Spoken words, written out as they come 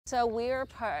So we are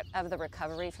part of the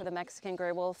recovery for the Mexican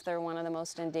gray wolf. They're one of the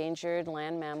most endangered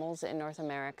land mammals in North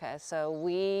America. So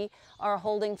we are a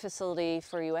holding facility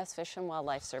for U.S. Fish and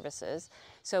Wildlife Services.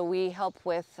 So we help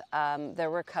with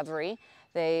their recovery.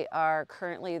 They are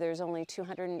currently, there's only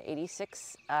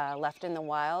 286 left in the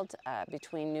wild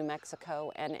between New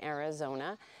Mexico and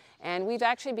Arizona. And we've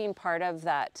actually been part of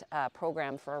that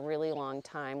program for a really long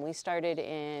time. We started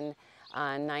in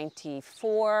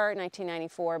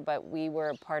 1994, but we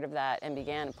were part of that and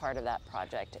began a part of that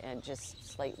project and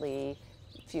just slightly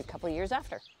a couple of years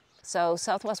after. So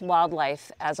Southwest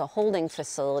Wildlife as a holding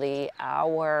facility,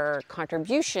 our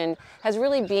contribution has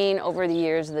really been over the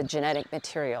years the genetic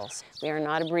materials. We are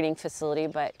not a breeding facility,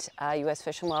 but U.S.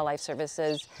 Fish and Wildlife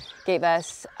Services gave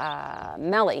us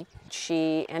Melly.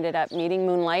 She ended up meeting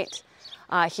Moonlight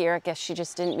here. I guess she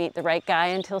just didn't meet the right guy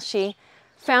until she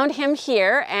found him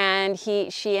here, and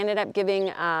she ended up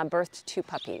giving birth to two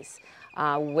puppies,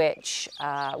 which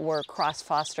were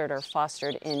cross-fostered or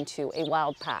fostered into a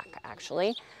wild pack,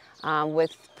 actually,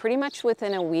 with pretty much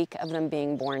within a week of them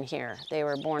being born here. They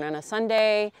were born on a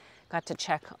Sunday, got to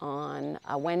check on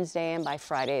a Wednesday, and by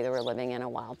Friday they were living in a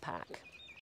wild pack.